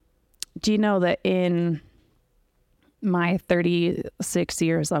Do you know that in my 36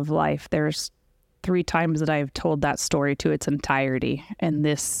 years of life, there's 3 times that I've told that story to its entirety, and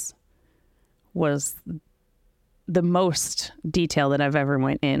this was the most detail that I've ever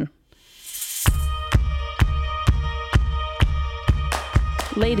went in.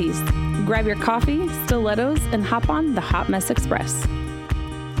 Ladies, grab your coffee, stilettos, and hop on the Hot Mess Express.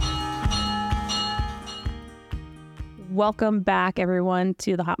 Welcome back, everyone,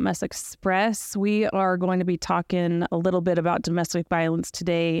 to the Hot Mess Express. We are going to be talking a little bit about domestic violence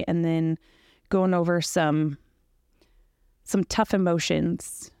today, and then going over some tough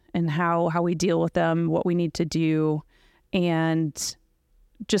emotions and how we deal with them, what we need to do, and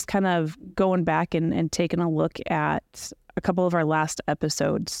just kind of going back and taking a look at a couple of our last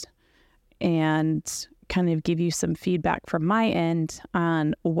episodes and kind of give you some feedback from my end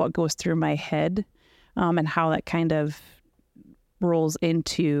on what goes through my head. And how that kind of rolls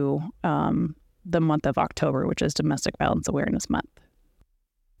into the month of October, which is Domestic Violence Awareness Month.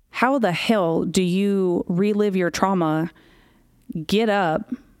 How the hell do you relive your trauma, get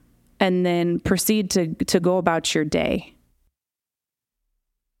up, and then proceed to go about your day?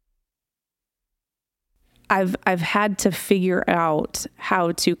 I've had to figure out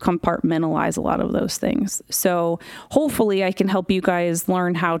how to compartmentalize a lot of those things. So hopefully I can help you guys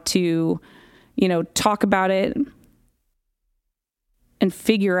learn how to talk about it and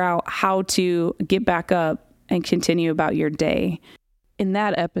figure out how to get back up and continue about your day. In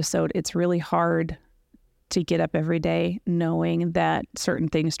that episode, it's really hard to get up every day knowing that certain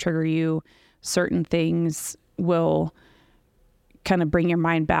things trigger you, certain things will kind of bring your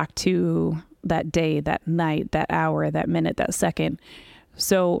mind back to that day, that night, that hour, that minute, that second.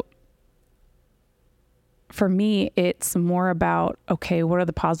 So for me, it's more about, okay, what are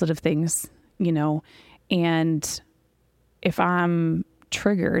the positive things? And if I'm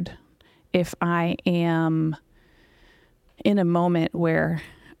triggered, if I am in a moment where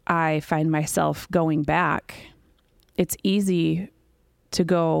I find myself going back, it's easy to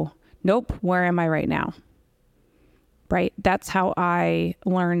go, nope, where am I right now? Right? That's how I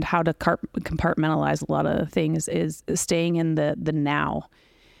learned how to compartmentalize a lot of the things, is staying in the now.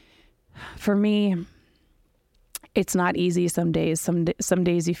 For me, it's not easy some days. Some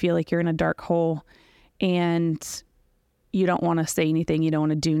days you feel like you're in a dark hole and you don't want to say anything. You don't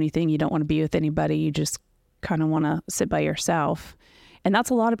want to do anything. You don't want to be with anybody. You just kind of want to sit by yourself. And that's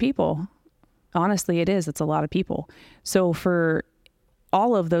a lot of people. Honestly, it is. It's a lot of people. So for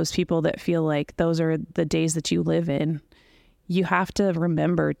all of those people that feel like those are the days that you live in, you have to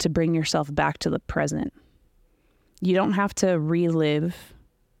remember to bring yourself back to the present. You don't have to relive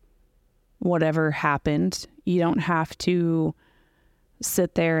whatever happened. You don't have to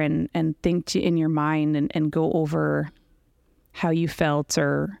sit there and think in your mind and go over how you felt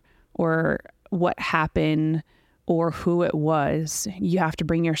or what happened or who it was. You have to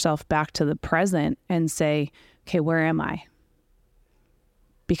bring yourself back to the present and say, okay, where am I?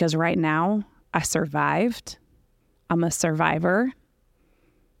 Because right now I survived. I'm a survivor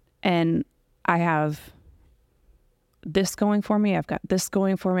and I have this going for me. I've got this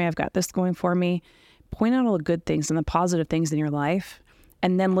going for me. I've got this going for me. Point out all the good things and the positive things in your life,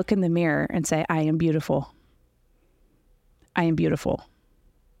 and then look in the mirror and say, I am beautiful. I am beautiful.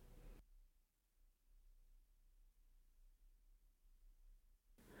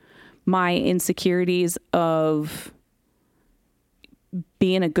 My insecurities of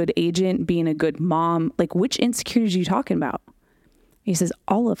being a good agent, being a good mom, like, which insecurities are you talking about? He says,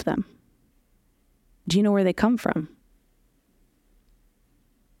 all of them. Do you know where they come from?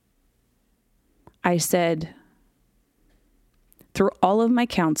 I said, through all of my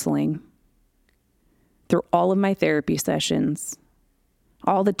counseling, through all of my therapy sessions,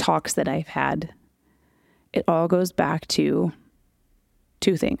 all the talks that I've had, it all goes back to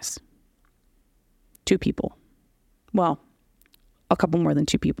 2 things. 2 people. Well, a couple more than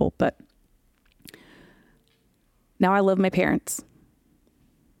 2 people, but now I love my parents.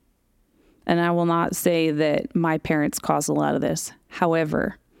 And I will not say that my parents caused a lot of this.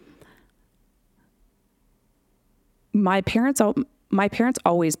 However, my parents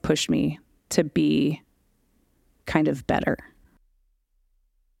always pushed me to be kind of better.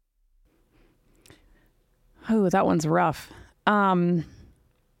 Oh, that one's rough.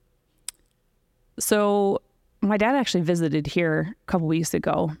 So my dad actually visited here a couple weeks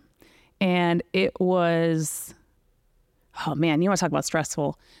ago, and it was, oh man, you want to talk about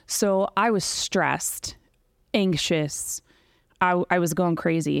stressful. So I was stressed, anxious. I was going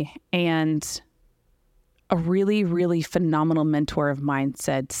crazy, and a really, really phenomenal mentor of mine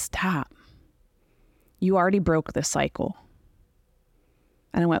said, stop. You already broke the cycle.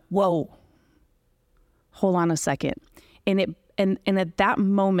 And I went, whoa, hold on a second. And at that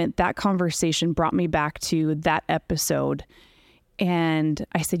moment, that conversation brought me back to that episode. And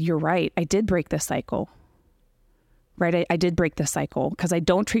I said, you're right. I did break the cycle, right? I did break the cycle because I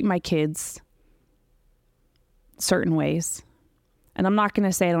don't treat my kids certain ways. And I'm not going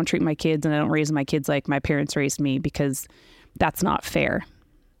to say I don't treat my kids and I don't raise my kids like my parents raised me, because that's not fair.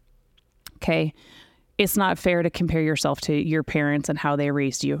 Okay. It's not fair to compare yourself to your parents and how they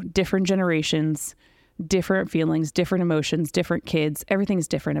raised you. Different generations, different feelings, different emotions, different kids, everything's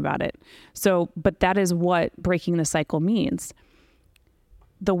different about it. So, but that is what breaking the cycle means.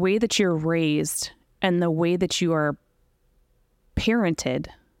 The way that you're raised and the way that you are parented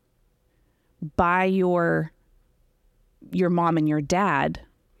by your mom and your dad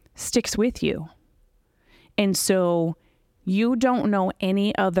sticks with you. And so you don't know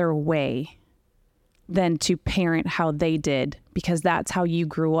any other way than to parent how they did, because that's how you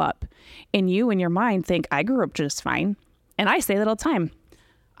grew up. And you in your mind think, I grew up just fine. And I say that all the time.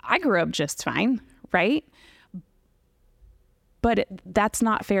 I grew up just fine, right? But that's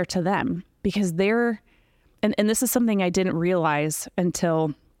not fair to them, because they're, and this is something I didn't realize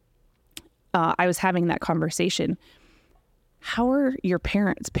until I was having that conversation. How are your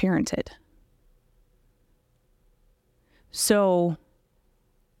parents parented? So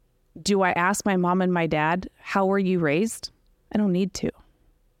do I ask my mom and my dad, how were you raised? I don't need to.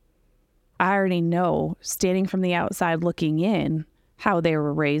 I already know, standing from the outside looking in, how they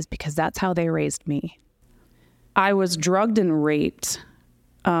were raised, because that's how they raised me. I was drugged and raped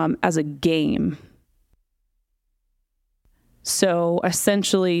as a game. So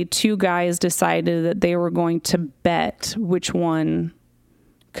essentially, two guys decided that they were going to bet which one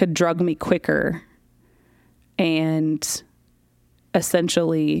could drug me quicker, and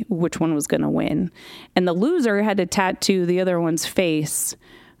essentially which one was going to win. And the loser had to tattoo the other one's face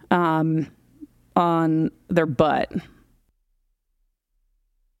on their butt.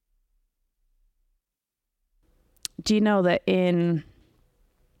 Do you know that in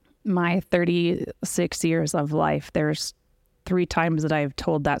my 36 years of life, there's 3 times that I've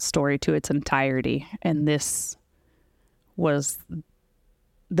told that story to its entirety, and this was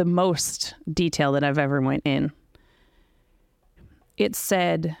the most detail that I've ever went in. It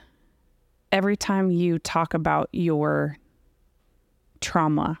said, every time you talk about your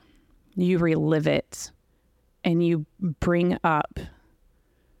trauma, you relive it and you bring up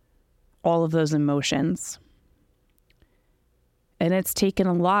all of those emotions. And it's taken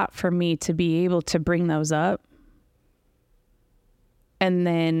a lot for me to be able to bring those up and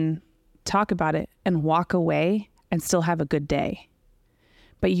then talk about it and walk away and still have a good day.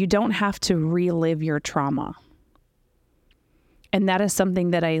 But you don't have to relive your trauma. And that is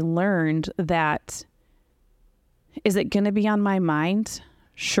something that I learned, that, is it going to be on my mind?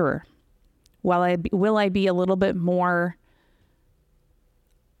 Sure. Will I be a little bit more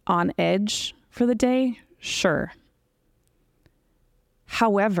on edge for the day? Sure.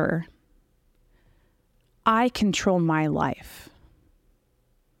 However, I control my life.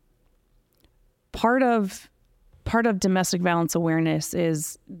 Part of domestic violence awareness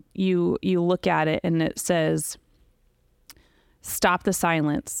is you look at it and it says, stop the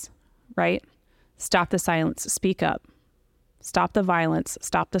silence, right? Stop the silence, speak up. Stop the violence,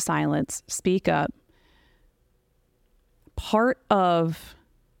 stop the silence, speak up. Part of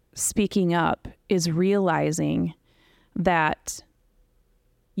speaking up is realizing that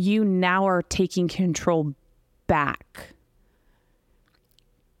you now are taking control back.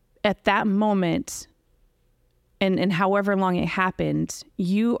 At that moment, and however long it happened,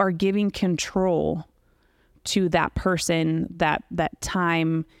 you are giving control to that person, that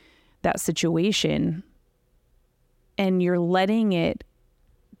time, that situation, and you're letting it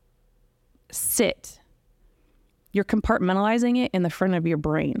sit. You're compartmentalizing it in the front of your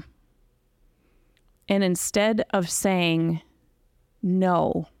brain. And instead of saying,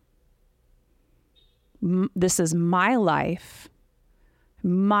 no, this is my life,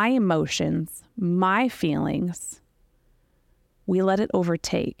 my emotions, my feelings, we let it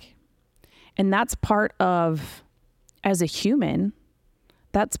overtake. And that's part of, as a human,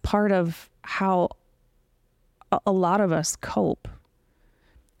 that's part of how a lot of us cope.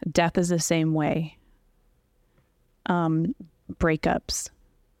 Death is the same way. Breakups,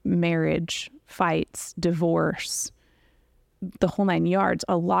 marriage, fights, divorce, the whole 9 yards.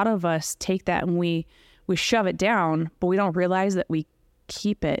 A lot of us take that and we shove it down, but we don't realize that we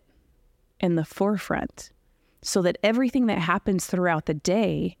keep it in the forefront, so that everything that happens throughout the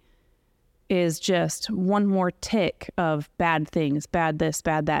day is just one more tick of bad things, bad this,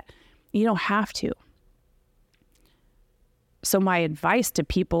 bad that. You don't have to. So my advice to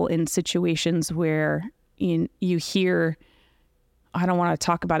people in situations where you hear, I don't want to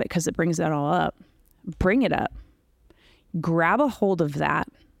talk about it because it brings that all up, bring it up. Grab a hold of that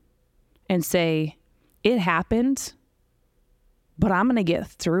and say, it happened, but I'm going to get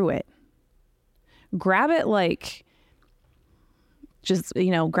through it. Grab it like, just,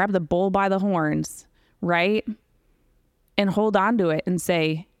 grab the bull by the horns, right? And hold on to it and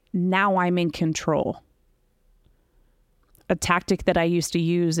say, now I'm in control. A tactic that I used to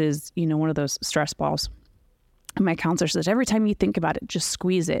use is, one of those stress balls. And my counselor says, every time you think about it, just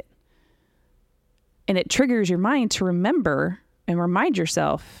squeeze it. And it triggers your mind to remember and remind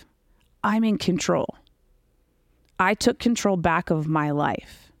yourself, I'm in control. I took control back of my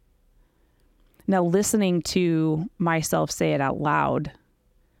life. Now, listening to myself say it out loud,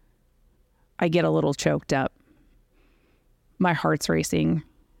 I get a little choked up. My heart's racing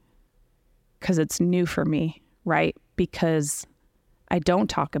because it's new for me, right? Because I don't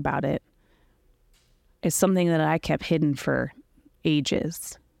talk about it. It's something that I kept hidden for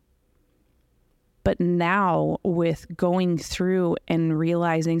ages. But now with going through and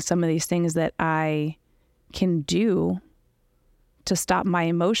realizing some of these things that I can do to stop my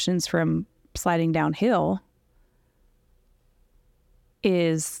emotions from sliding downhill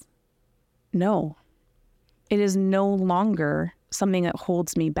is no. It is no longer something that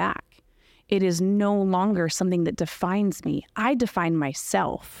holds me back. It is no longer something that defines me. I define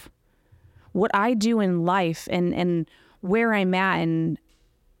myself. What I do in life and where I'm at and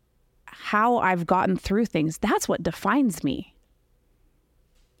how I've gotten through things, that's what defines me.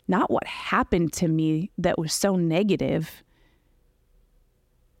 Not what happened to me that was so negative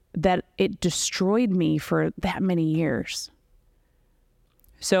that it destroyed me for that many years.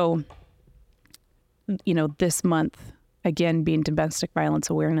 So, this month, again, being Domestic Violence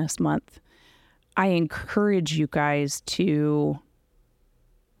Awareness Month, I encourage you guys to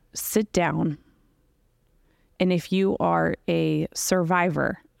sit down. And if you are a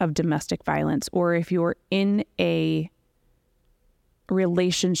survivor of domestic violence, or if you're in a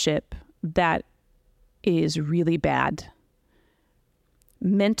relationship that is really bad,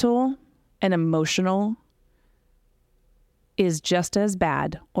 mental and emotional is just as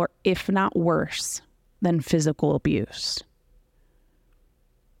bad, or if not worse, than physical abuse.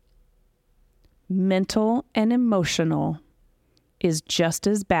 Mental and emotional is just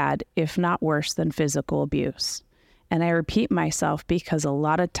as bad, if not worse, than physical abuse. And I repeat myself because a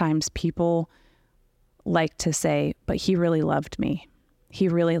lot of times people like to say, but he really loved me. He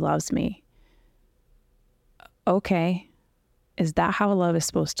really loves me. Okay. Is that how love is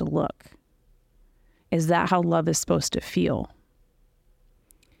supposed to look? Is that how love is supposed to feel?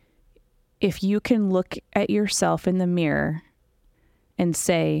 If you can look at yourself in the mirror and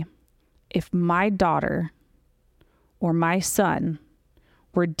say, if my daughter or my son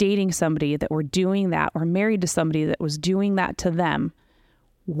were dating somebody that were doing that, or married to somebody that was doing that to them,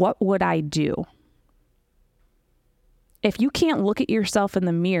 what would I do? If you can't look at yourself in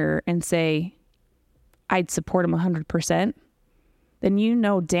the mirror and say, I'd support him 100%, then you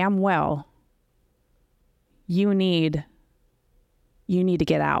know damn well you need to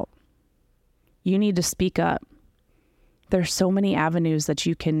get out. You need to speak up. There's so many avenues that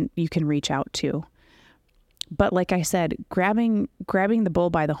you can reach out to. But like I said, grabbing the bull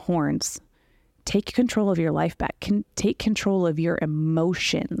by the horns, take control of your life back. Take control of your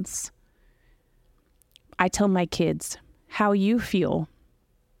emotions. I tell my kids, how you feel,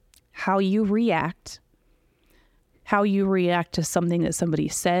 how you react to something that somebody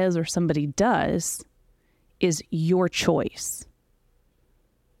says or somebody does is your choice.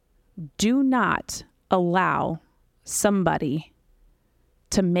 Do not allow somebody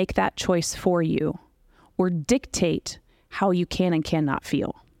to make that choice for you or dictate how you can and cannot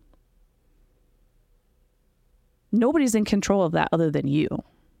feel. Nobody's in control of that other than you.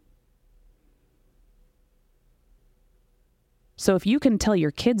 So if you can tell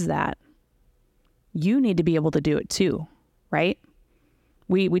your kids that, you need to be able to do it too, right?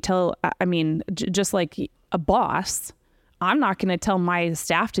 We tell, just like a boss, I'm not going to tell my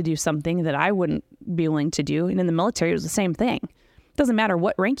staff to do something that I wouldn't be willing to do. And in the military, it was the same thing. It doesn't matter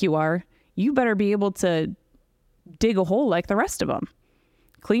what rank you are. You better be able to dig a hole like the rest of them.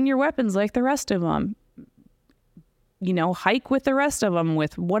 Clean your weapons like the rest of them. Hike with the rest of them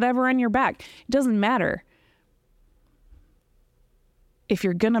with whatever on your back. It doesn't matter. If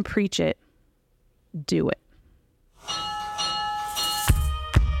you're going to preach it, do it.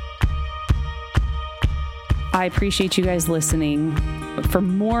 I appreciate you guys listening. For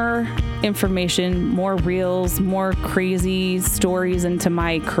more information, more reels, more crazy stories into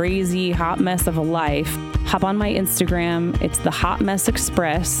my crazy hot mess of a life, hop on my Instagram. It's the Hot Mess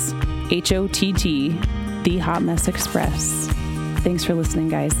Express, HOTT, the Hot Mess Express. Thanks for listening,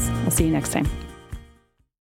 guys. I'll see you next time.